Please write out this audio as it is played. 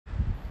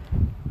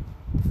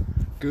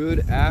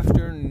Good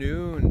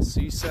afternoon,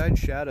 Seaside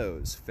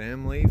Shadows,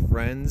 family,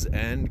 friends,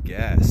 and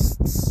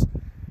guests.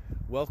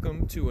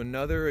 Welcome to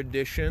another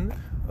edition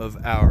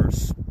of our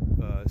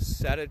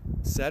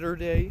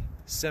Saturday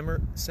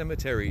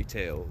Cemetery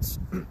Tales.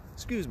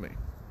 Excuse me.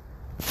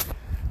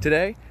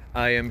 Today,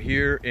 I am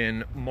here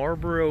in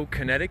Marlborough,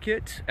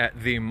 Connecticut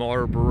at the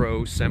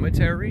Marlborough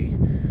Cemetery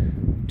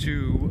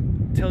to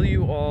tell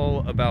you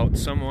all about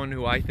someone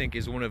who I think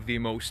is one of the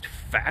most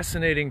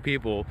fascinating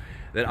people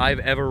that I've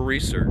ever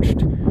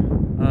researched.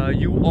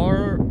 You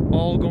are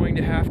all going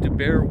to have to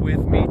bear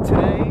with me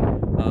today.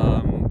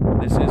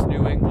 This is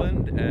New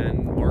England,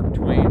 and Mark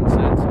Twain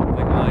said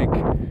something like,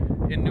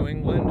 in New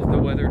England, the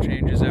weather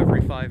changes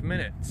every 5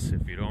 minutes.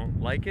 If you don't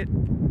like it,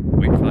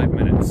 wait 5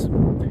 minutes.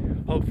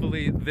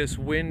 Hopefully this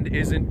wind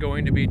isn't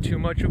going to be too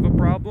much of a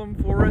problem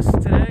for us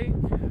today.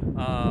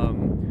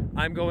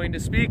 I'm going to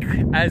speak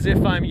as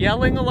if I'm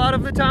yelling a lot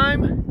of the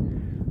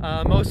time,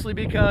 mostly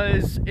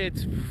because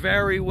it's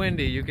very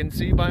windy. You can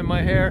see by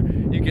my hair,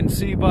 you can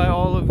see by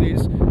all of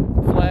these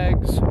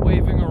flags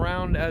waving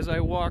around as I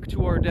walk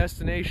to our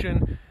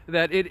destination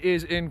that it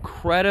is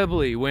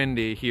incredibly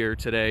windy here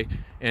today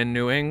in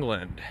New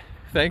England.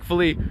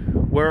 Thankfully,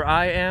 where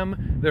I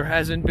am, there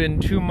hasn't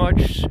been too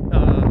much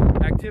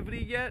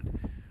activity yet,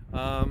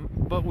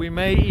 but we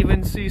may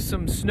even see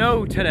some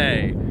snow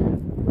today.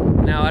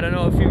 Now, I don't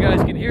know if you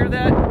guys can hear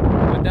that,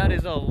 but that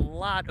is a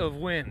lot of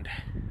wind.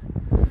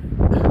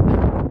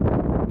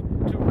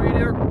 To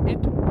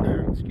reiterate,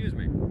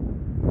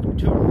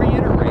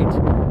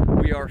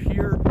 we are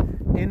here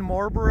in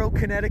Marlborough,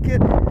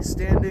 Connecticut,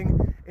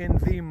 standing in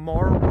the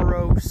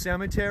Marlborough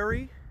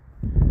Cemetery.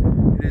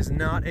 It is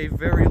not a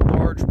very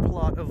large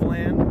plot of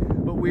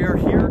land, but we are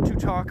here to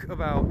talk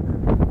about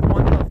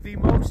one of the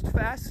most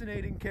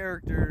fascinating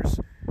characters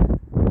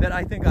that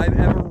I think I've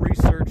ever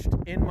researched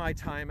in my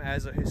time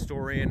as a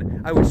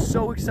historian. I was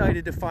so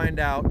excited to find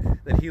out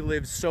that he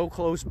lives so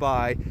close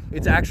by.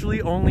 It's actually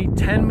only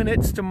 10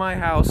 minutes to my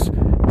house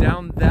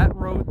down that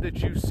road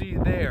that you see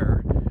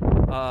there.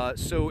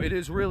 So it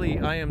is really,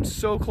 I am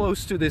so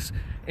close to this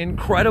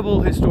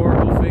incredible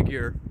historical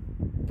figure.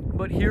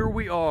 But here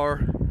we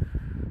are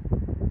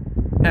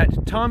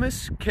at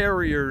Thomas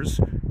Carrier's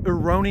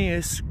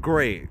erroneous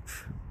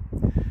grave.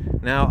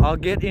 Now, I'll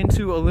get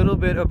into a little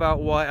bit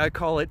about why I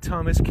call it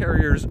Thomas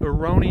Carrier's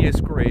erroneous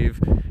grave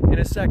in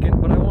a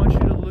second, but I want you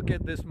to look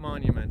at this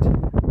monument.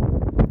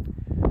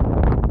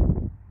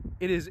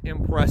 It is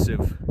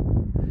impressive.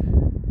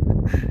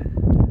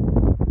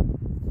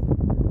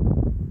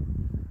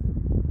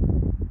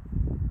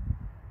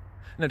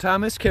 Now,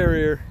 Thomas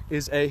Carrier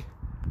is a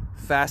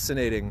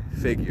fascinating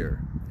figure.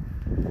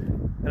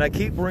 And I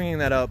keep bringing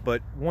that up,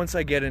 but once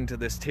I get into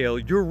this tale,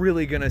 you're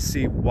really going to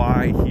see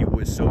why he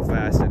was so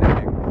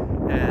fascinating.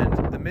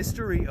 And the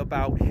mystery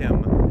about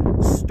him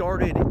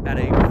started at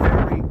a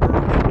very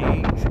early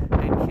age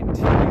and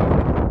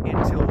continued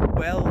until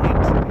well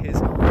into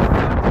his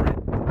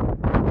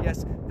 100.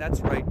 Yes, that's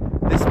right.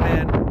 This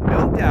man,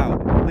 no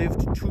doubt,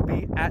 lived to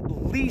be at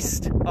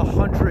least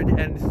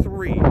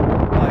 103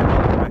 by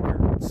all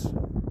records.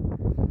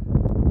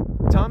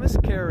 Thomas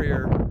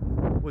Carrier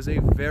was a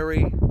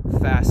very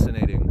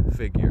fascinating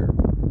figure.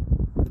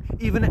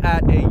 Even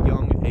at a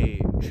young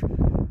age,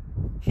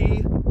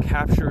 he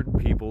captured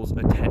people's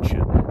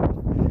attention.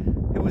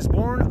 He was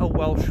born a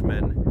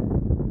Welshman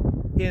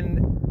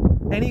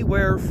in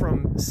anywhere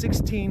from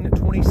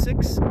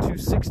 1626 to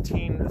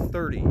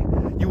 1630.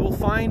 You will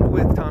find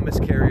with Thomas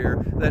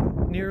Carrier that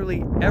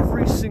nearly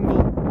every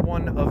single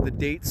one of the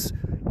dates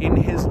in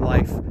his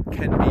life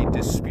can be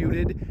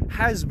disputed,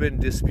 has been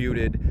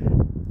disputed,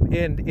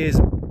 and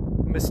is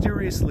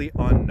mysteriously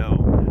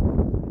unknown.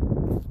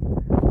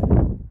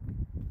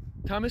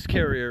 Thomas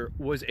Carrier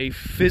was a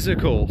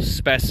physical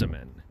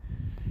specimen.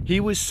 He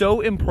was so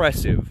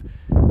impressive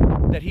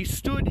that he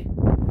stood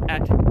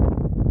at,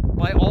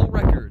 by all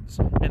records,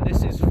 and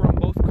this is from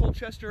both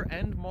Colchester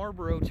and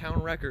Marlborough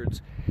town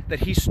records,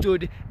 that he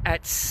stood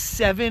at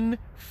 7'4".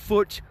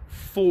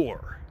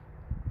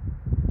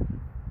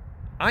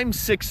 I'm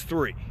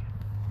 6'3".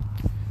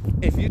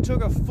 If you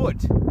took a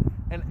foot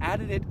and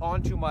added it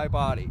onto my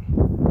body,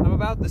 I'm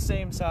about the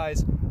same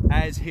size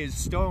as his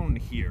stone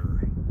here.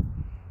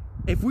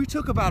 If we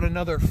took about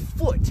another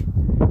foot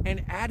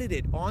and added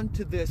it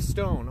onto this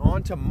stone,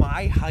 onto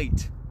my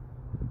height,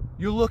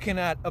 you're looking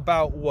at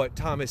about what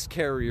Thomas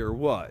Carrier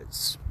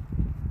was.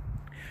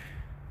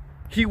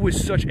 He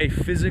was such a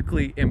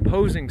physically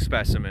imposing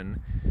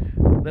specimen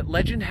that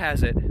legend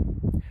has it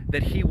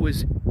that he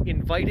was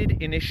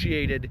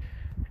initiated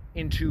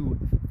into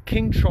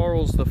King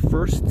Charles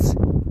I's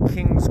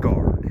King's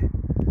Guard.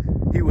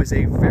 He was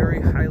a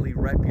very highly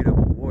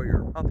reputable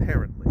warrior,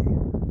 apparently.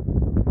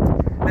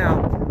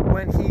 Now,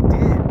 when he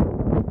did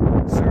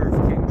serve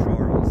King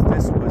Charles,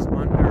 this was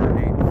under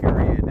a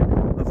period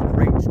of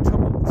great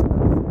tumult,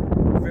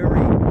 of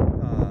very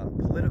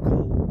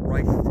political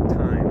rife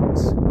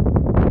times.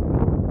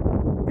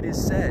 It is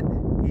said,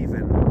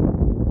 even,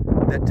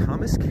 that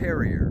Thomas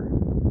Carrier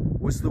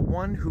was the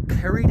one who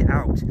carried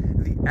out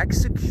the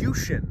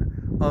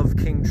execution of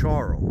King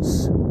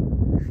Charles.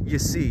 You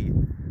see,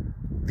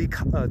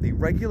 the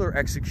regular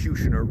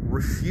executioner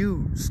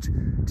refused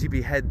to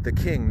behead the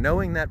king,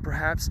 knowing that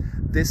perhaps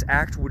this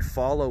act would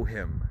follow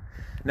him.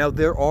 Now,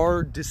 there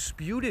are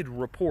disputed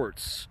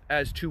reports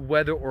as to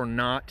whether or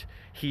not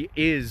he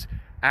is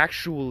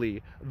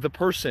actually the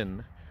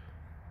person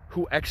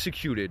who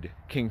executed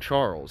King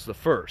Charles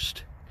I.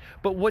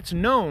 But what's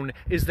known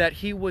is that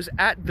he was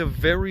at the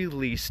very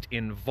least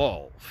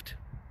involved.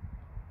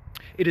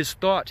 It is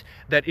thought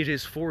that it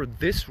is for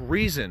this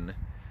reason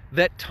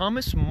that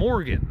Thomas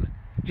Morgan,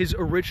 his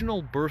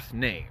original birth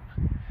name,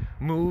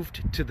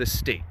 moved to the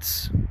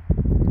States.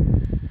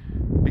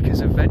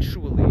 Because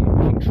eventually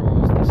King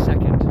Charles II,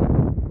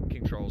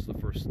 King Charles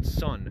I's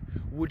son,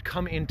 would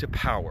come into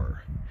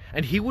power,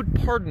 and he would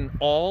pardon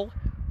all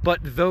but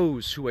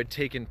those who had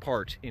taken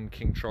part in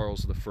King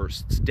Charles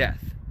I's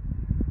death.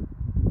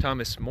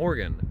 Thomas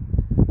Morgan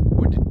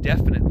would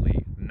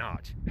definitely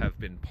not have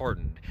been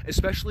pardoned,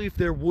 especially if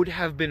there would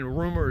have been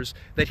rumors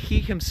that he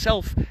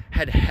himself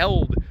had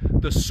held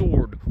the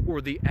sword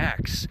or the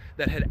axe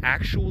that had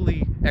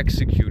actually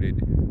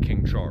executed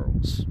King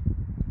Charles.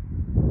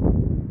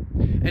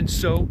 And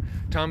so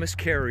Thomas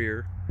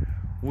Carrier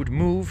would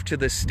move to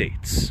the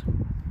States.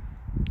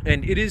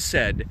 And it is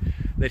said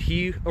that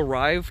he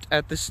arrived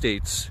at the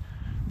States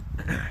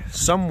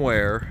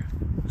somewhere,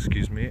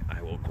 excuse me,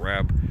 I will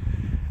grab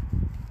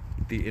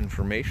the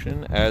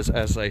information. As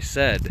I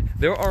said,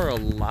 there are a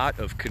lot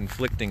of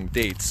conflicting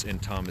dates in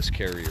Thomas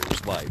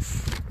Carrier's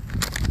life.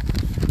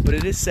 But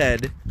it is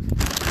said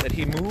that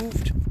he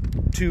moved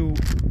to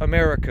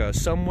America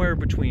somewhere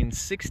between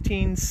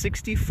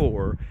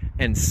 1664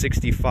 and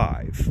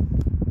 65.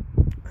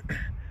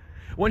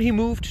 When he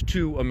moved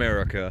to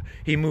America,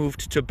 he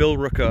moved to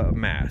Billerica,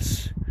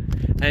 Mass.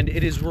 And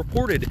it is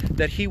reported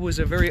that he was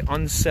a very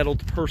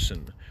unsettled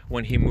person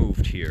when he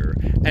moved here,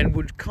 and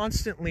would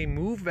constantly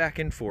move back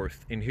and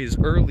forth in his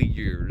early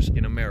years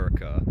in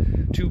America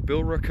to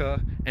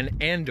Billerica and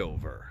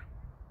Andover.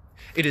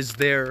 It is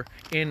there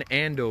in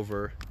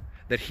Andover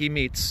that he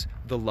meets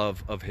the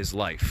love of his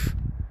life,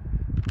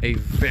 a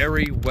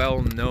very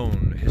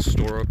well-known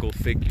historical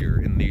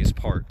figure in these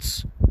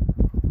parts,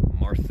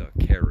 Martha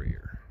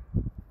Carrier.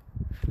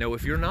 Now,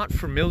 if you're not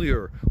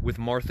familiar with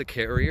Martha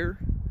Carrier,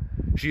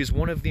 she is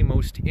one of the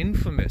most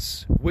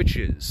infamous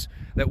witches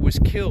that was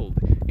killed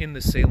in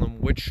the Salem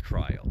witch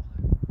trial.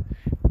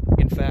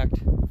 In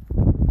fact,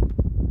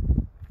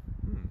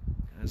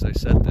 as I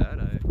said that,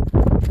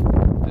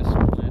 this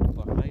plant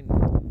behind me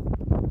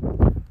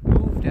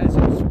moved as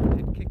if someone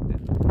had kicked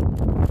it.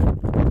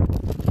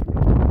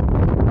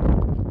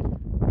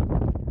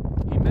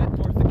 He met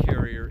Martha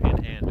Carrier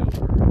in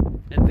Andover,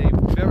 and they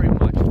very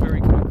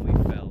quickly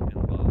fell in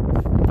love.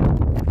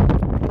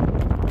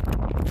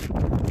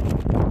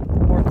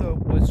 Martha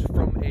was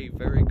from a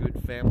very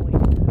good family,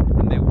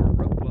 and they were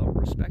well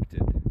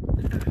respected.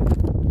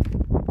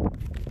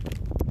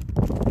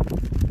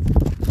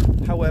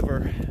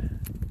 However,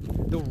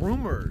 the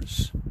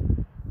rumors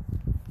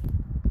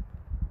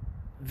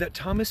that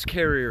Thomas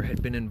Carrier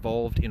had been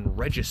involved in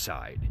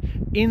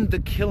regicide, in the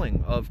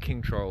killing of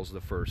King Charles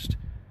I,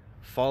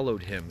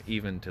 followed him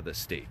even to the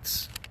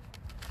States.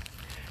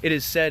 It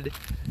is said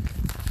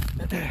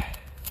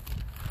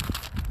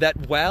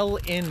that while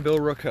in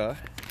Billerica,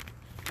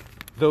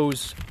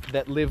 those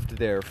that lived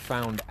there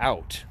found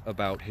out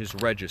about his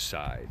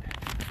regicide.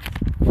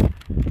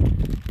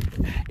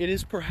 It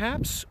is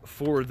perhaps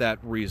for that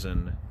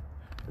reason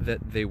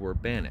that they were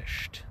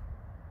banished.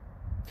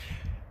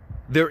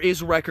 There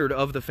is record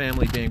of the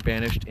family being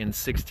banished in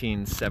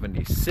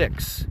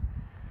 1676.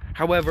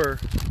 However,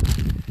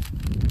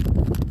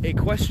 a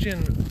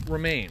question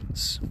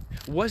remains.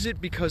 Was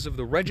it because of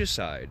the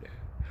regicide,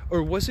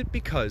 or was it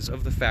because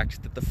of the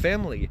fact that the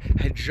family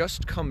had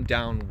just come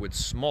down with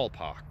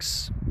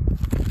smallpox?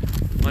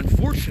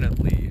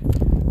 Unfortunately,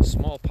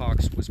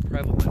 smallpox was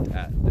prevalent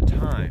at the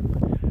time,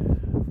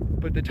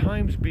 but the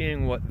times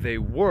being what they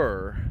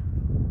were,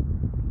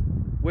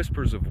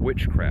 whispers of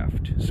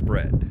witchcraft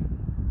spread.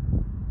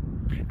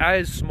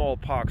 As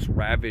smallpox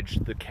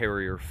ravaged the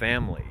Carrier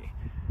family,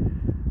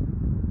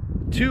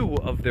 2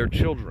 of their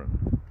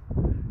children,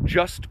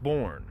 just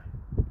born,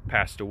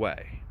 passed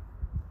away.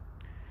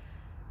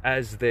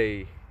 As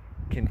they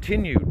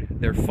continued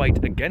their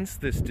fight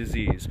against this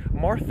disease,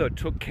 Martha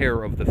took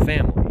care of the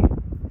family.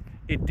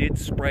 It did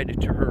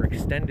spread to her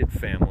extended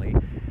family,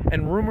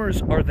 and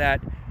rumors are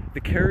that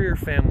the Carrier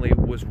family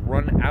was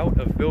run out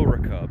of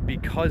Billerica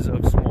because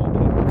of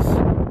smallpox.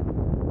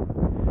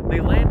 They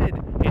landed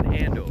in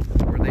Andover,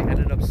 where they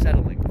ended up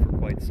settling for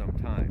quite some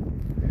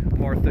time.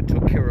 Martha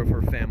took care of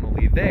her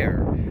family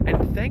there,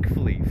 and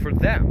thankfully for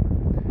them,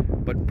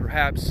 but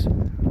perhaps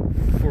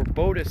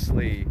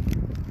forebodiously,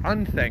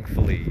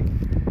 unthankfully,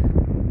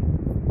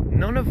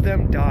 none of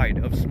them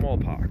died of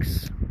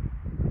smallpox.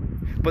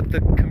 But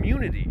the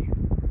community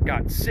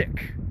got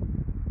sick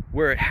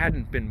where it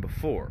hadn't been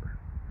before.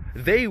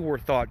 They were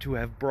thought to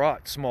have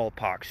brought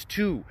smallpox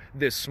to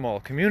this small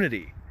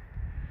community.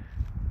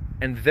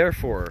 And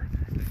therefore,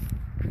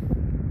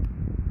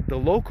 the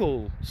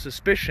local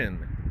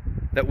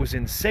suspicion that was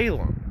in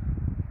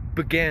Salem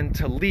began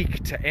to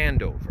leak to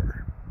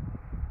Andover.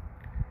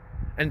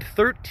 And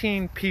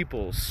 13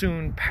 people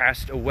soon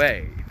passed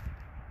away.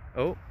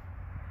 Oh,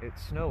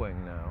 it's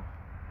snowing now.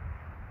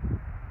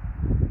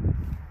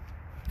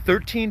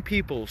 13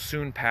 people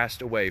soon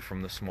passed away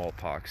from the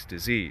smallpox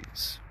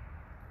disease.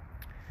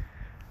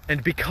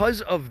 And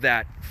because of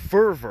that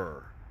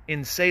fervor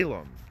in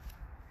Salem,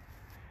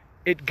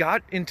 it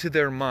got into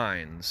their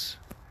minds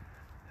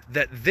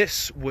that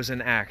this was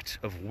an act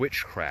of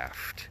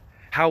witchcraft.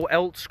 How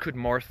else could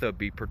Martha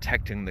be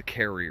protecting the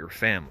Carrier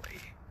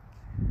family?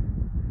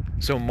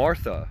 So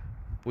Martha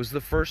was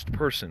the first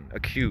person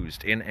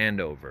accused in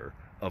Andover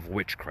of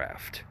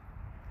witchcraft.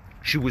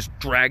 She was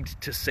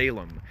dragged to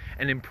Salem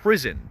and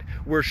imprisoned,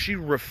 where she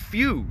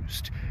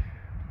refused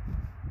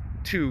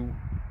to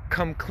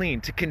come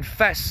clean, to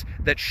confess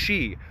that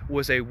she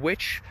was a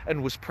witch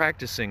and was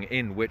practicing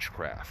in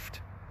witchcraft.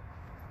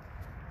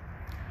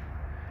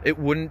 It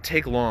wouldn't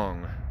take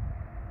long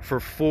for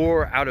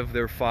 4 out of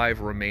their 5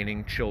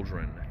 remaining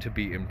children to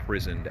be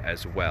imprisoned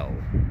as well.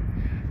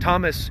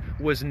 Thomas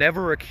was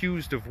never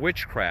accused of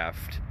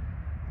witchcraft,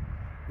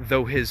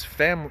 though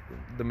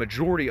the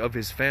majority of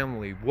his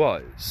family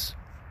was.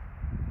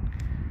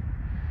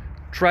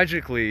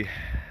 Tragically,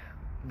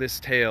 this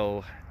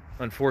tale,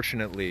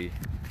 unfortunately,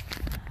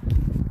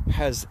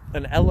 has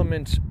an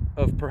element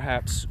of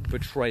perhaps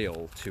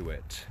betrayal to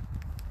it.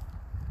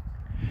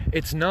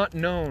 It's not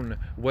known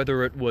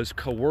whether it was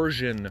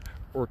coercion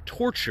or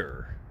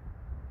torture,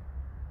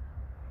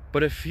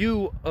 but a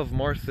few of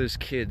Martha's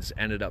kids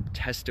ended up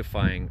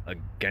testifying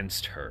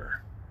against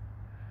her.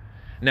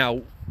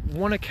 Now,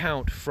 one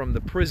account from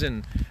the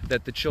prison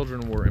that the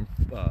children were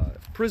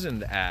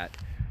imprisoned at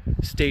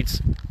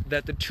states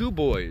that the 2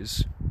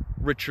 boys,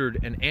 Richard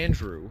and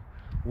Andrew,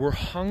 were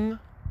hung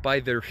by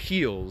their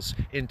heels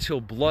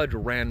until blood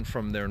ran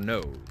from their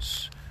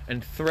nose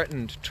and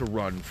threatened to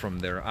run from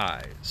their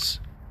eyes.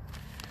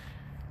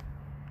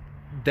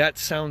 That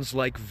sounds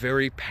like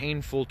very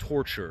painful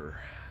torture,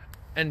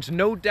 and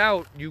no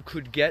doubt you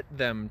could get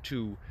them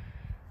to,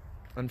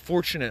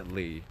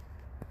 unfortunately,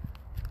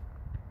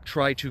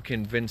 try to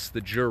convince the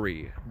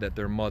jury that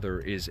their mother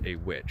is a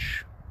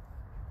witch.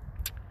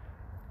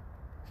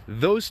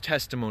 Those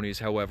testimonies,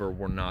 however,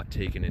 were not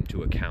taken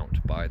into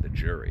account by the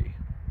jury.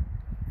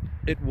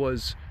 It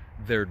was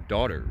their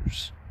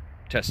daughter's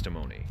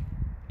testimony,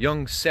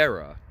 young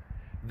Sarah,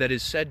 that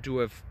is said to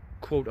have,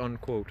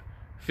 quote-unquote,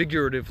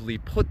 figuratively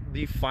put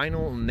the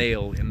final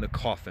nail in the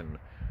coffin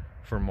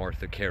for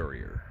Martha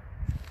Carrier.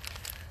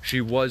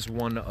 She was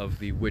one of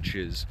the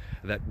witches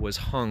that was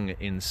hung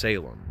in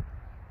Salem.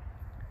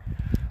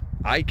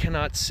 I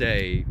cannot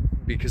say,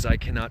 because I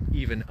cannot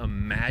even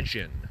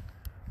imagine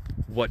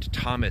what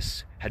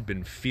Thomas had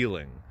been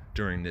feeling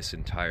during this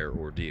entire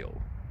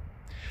ordeal.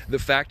 The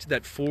fact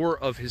that 4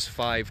 of his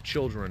 5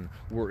 children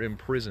were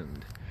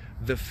imprisoned,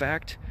 the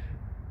fact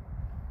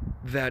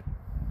that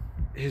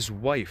his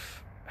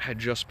wife had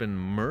just been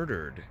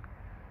murdered,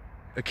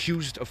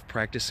 accused of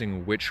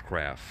practicing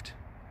witchcraft.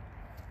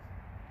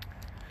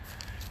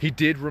 He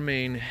did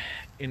remain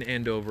in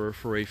Andover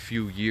for a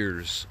few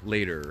years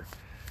later,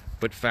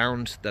 but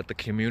found that the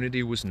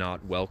community was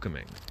not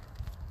welcoming.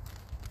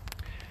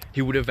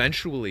 He would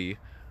eventually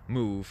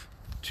move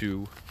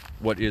to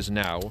what is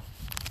now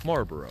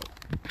Marlborough.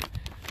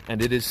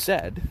 And it is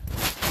said,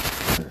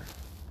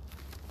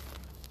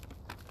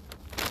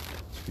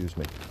 excuse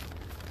me,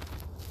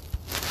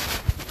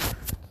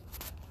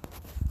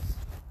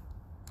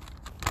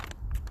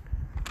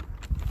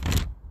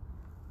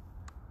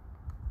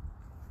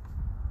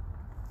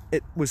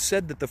 it was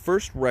said that the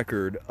first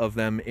record of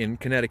them in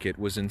Connecticut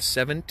was in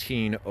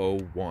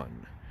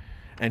 1701.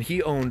 And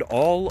he owned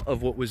all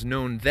of what was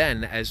known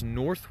then as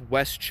North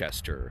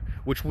Westchester,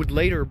 which would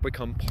later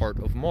become part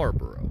of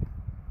Marlborough.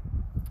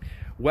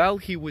 While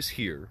he was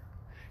here,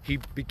 he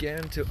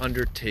began to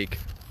undertake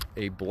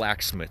a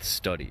blacksmith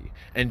study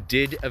and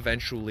did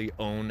eventually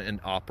own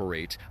and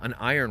operate an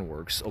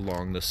ironworks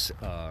along the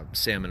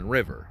Salmon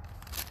River.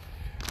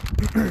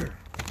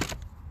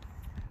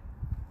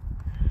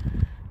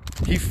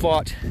 He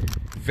fought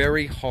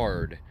very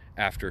hard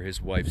after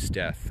his wife's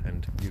death,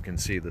 and you can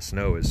see the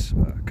snow is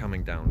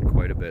coming down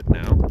quite a bit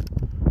now.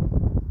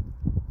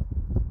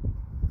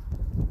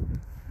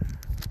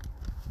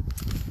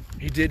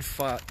 He did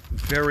fight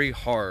very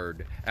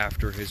hard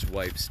after his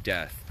wife's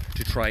death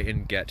to try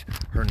and get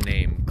her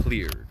name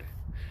cleared.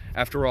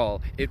 After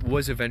all, it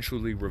was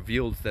eventually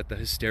revealed that the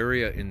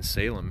hysteria in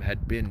Salem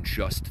had been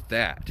just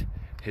that,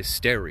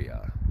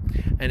 hysteria.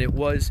 And it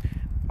was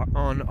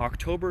on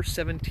October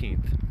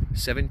 17th,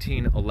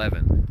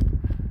 1711,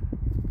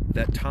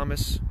 that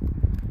Thomas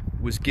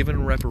was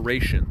given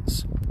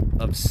reparations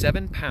of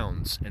 7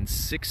 pounds and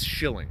 6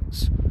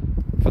 shillings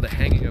for the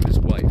hanging of his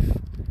wife,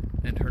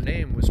 and her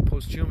name was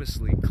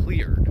posthumously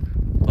cleared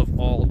of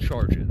all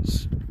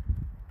charges.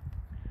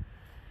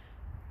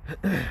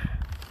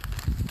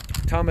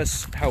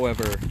 Thomas,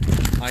 however,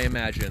 I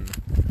imagine,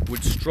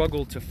 would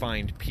struggle to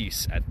find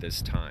peace at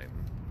this time.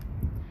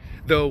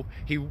 Though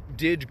he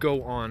did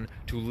go on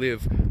to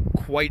live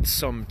quite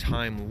some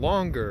time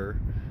longer,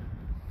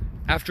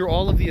 after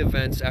all of the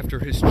events, after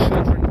his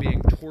children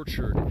being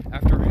tortured,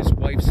 after his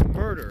wife's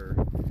murder,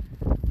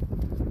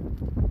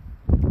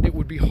 it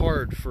would be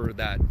hard for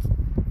that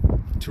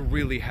to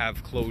really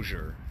have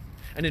closure.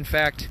 And in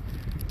fact,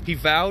 he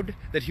vowed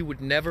that he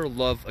would never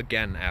love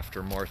again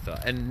after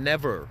Martha, and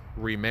never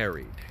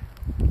remarried.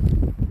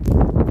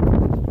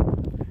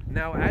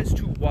 Now, as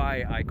to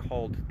why I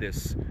called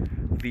this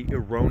the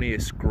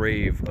erroneous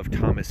grave of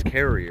Thomas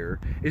Carrier,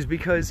 is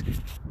because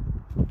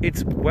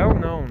it's well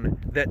known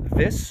that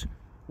this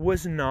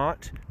was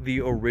not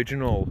the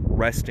original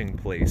resting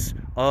place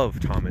of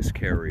Thomas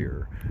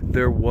Carrier.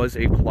 There was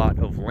a plot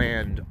of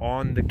land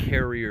on the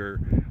Carrier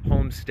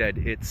homestead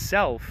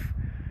itself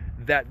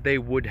that they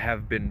would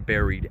have been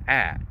buried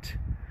at.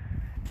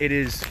 It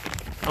is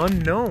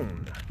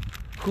unknown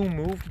who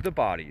moved the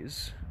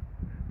bodies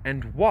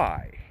and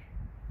why.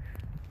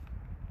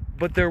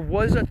 But there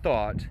was a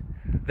thought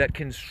that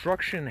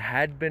construction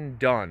had been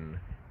done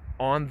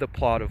on the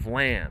plot of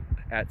land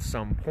at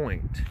some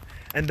point,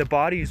 and the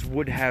bodies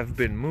would have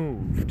been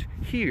moved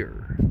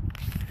here.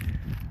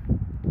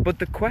 But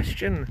the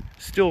question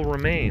still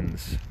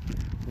remains,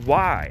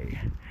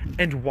 why?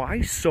 And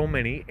why so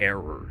many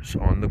errors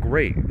on the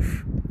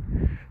grave?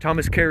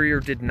 Thomas Carrier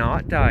did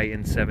not die in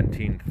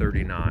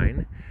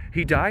 1739.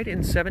 He died in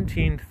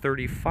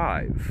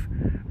 1735.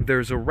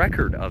 There's a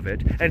record of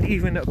it, and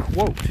even a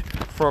quote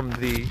from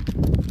the,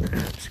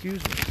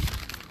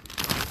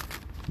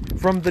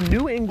 from the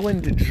New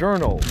England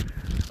Journal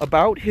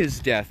about his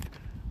death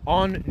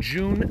on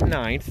June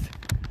 9th,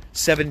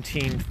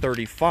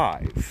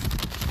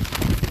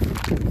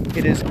 1735.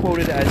 It is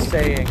quoted as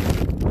saying,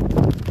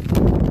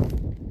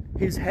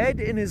 "His head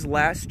in his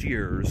last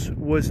years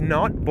was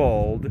not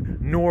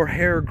bald, nor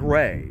hair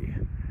gray.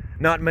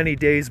 Not many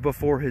days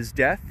before his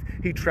death,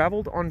 he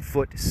traveled on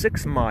foot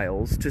 6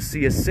 miles to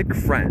see a sick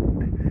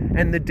friend,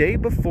 and the day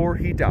before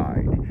he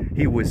died,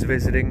 he was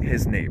visiting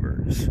his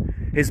neighbors.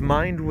 His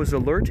mind was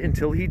alert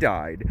until he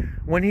died,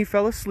 when he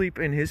fell asleep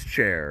in his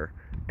chair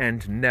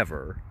and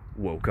never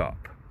woke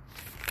up."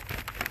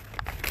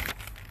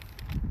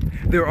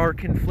 There are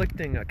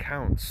conflicting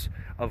accounts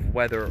of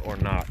whether or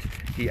not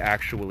he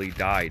actually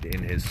died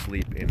in his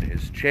sleep in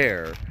his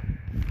chair,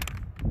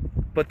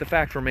 but the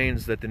fact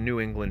remains that the New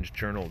England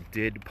Journal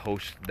did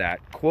post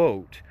that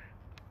quote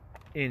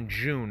in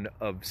June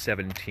of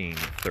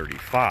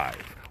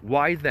 1735.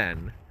 Why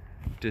then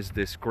does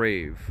this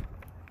grave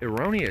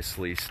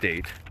erroneously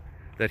state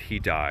that he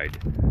died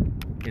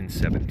in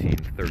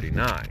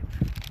 1739?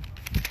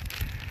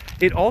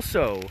 It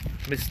also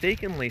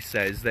mistakenly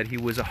says that he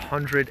was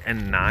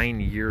 109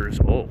 years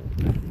old.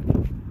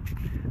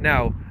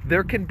 Now,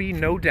 there can be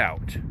no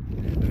doubt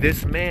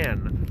this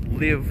man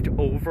lived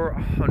over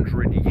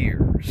 100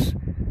 years.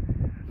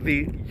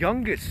 The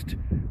youngest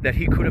that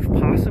he could have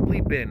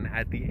possibly been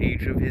at the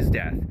age of his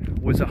death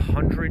was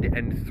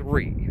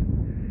 103.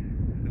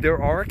 There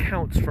are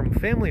accounts from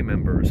family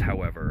members,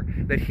 however,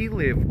 that he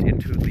lived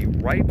into the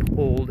ripe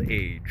old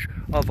age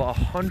of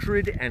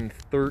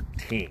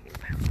 113.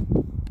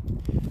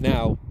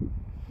 Now,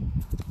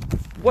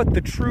 what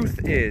the truth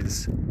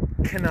is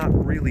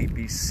cannot really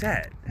be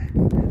said.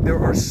 There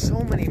are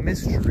so many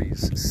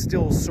mysteries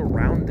still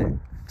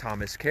surrounding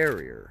Thomas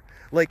Carrier.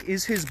 Like,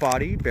 is his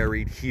body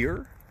buried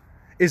here?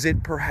 Is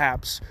it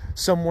perhaps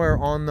somewhere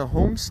on the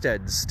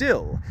homestead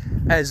still,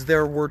 as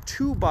there were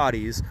 2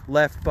 bodies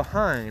left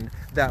behind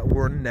that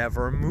were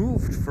never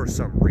moved for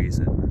some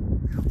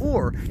reason?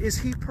 Or is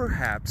he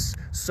perhaps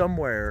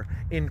somewhere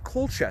in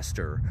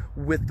Colchester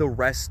with the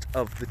rest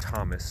of the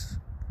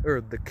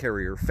the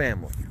Carrier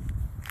family?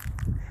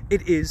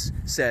 It is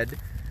said,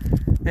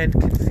 and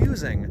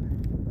confusing,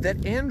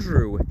 that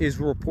Andrew is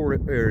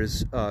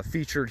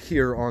featured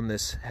here on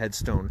this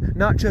headstone,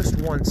 not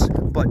just once,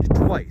 but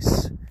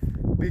twice,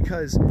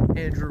 because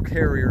Andrew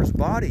Carrier's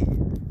body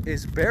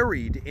is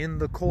buried in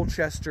the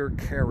Colchester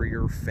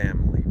Carrier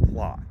family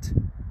plot.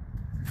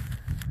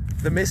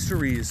 The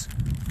mysteries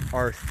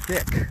are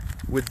thick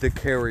with the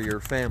Carrier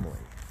family.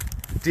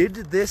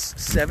 Did this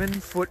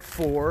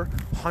 7'4",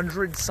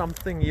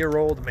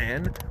 100-something-year-old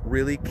man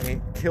really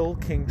kill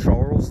King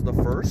Charles I?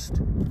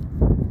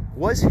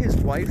 Was his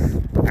wife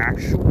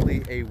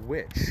actually a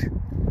witch?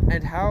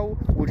 And how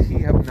would he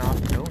have not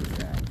known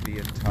that the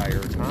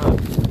entire time?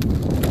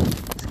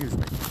 Excuse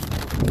me.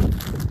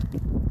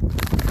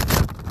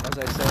 As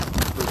I said,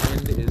 the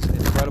wind is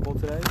incredible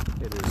today.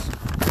 It is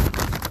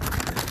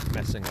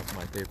messing up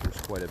my papers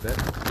quite a bit.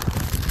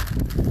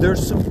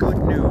 There's some good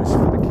news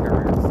for the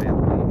Carrier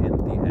family in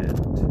the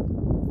end.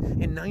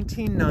 In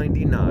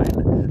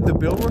 1999, the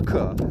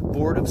Billerica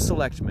Board of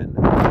Selectmen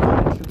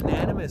voted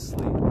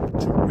unanimously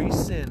to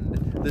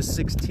rescind the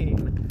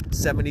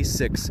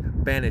 1676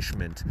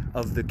 banishment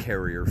of the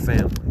Carrier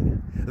family.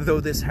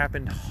 Though this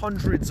happened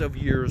hundreds of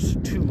years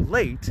too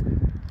late,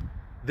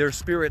 their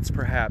spirits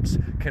perhaps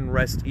can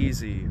rest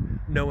easy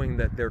knowing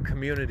that their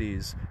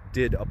communities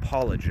did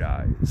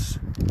apologize.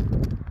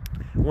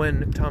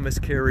 When Thomas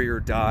Carrier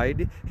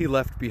died, he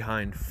left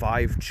behind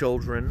 5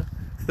 children,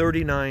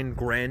 39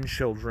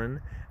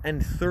 grandchildren,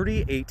 and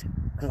 38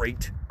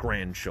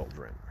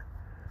 great-grandchildren.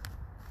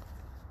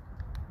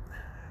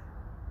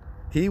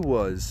 He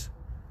was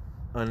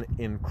an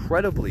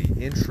incredibly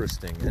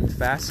interesting and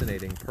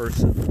fascinating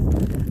person.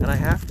 And I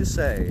have to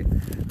say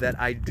that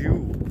I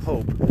do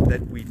hope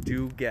that we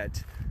do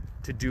get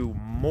to do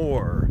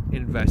more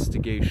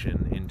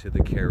investigation into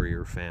the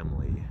Carrier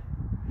family.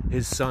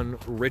 His son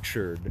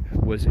Richard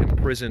was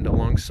imprisoned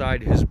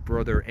alongside his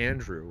brother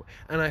Andrew,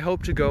 and I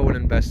hope to go and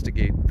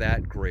investigate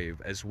that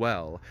grave as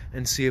well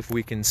and see if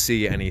we can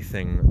see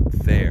anything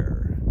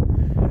there.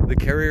 The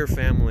Carrier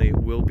family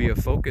will be a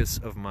focus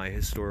of my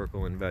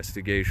historical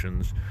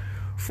investigations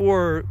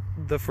for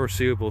the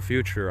foreseeable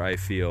future, I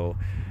feel,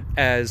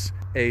 as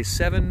a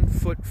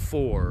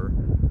 7'4"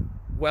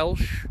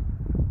 Welsh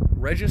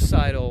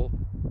regicidal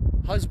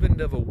husband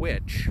of a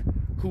witch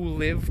who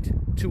lived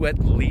to at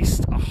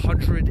least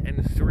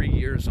 103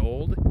 years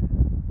old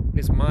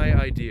is my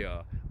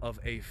idea of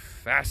a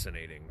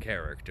fascinating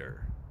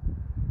character.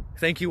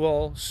 Thank you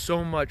all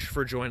so much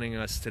for joining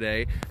us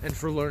today and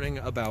for learning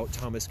about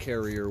Thomas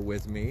Carrier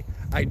with me.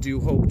 I do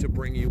hope to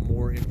bring you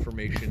more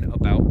information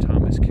about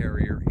Thomas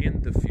Carrier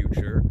in the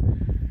future.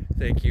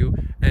 Thank you,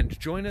 and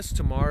join us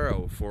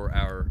tomorrow for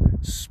our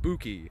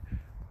spooky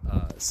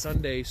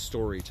Sunday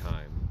story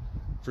time.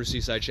 For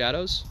Seaside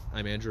Shadows,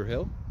 I'm Andrew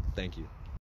Hill. Thank you.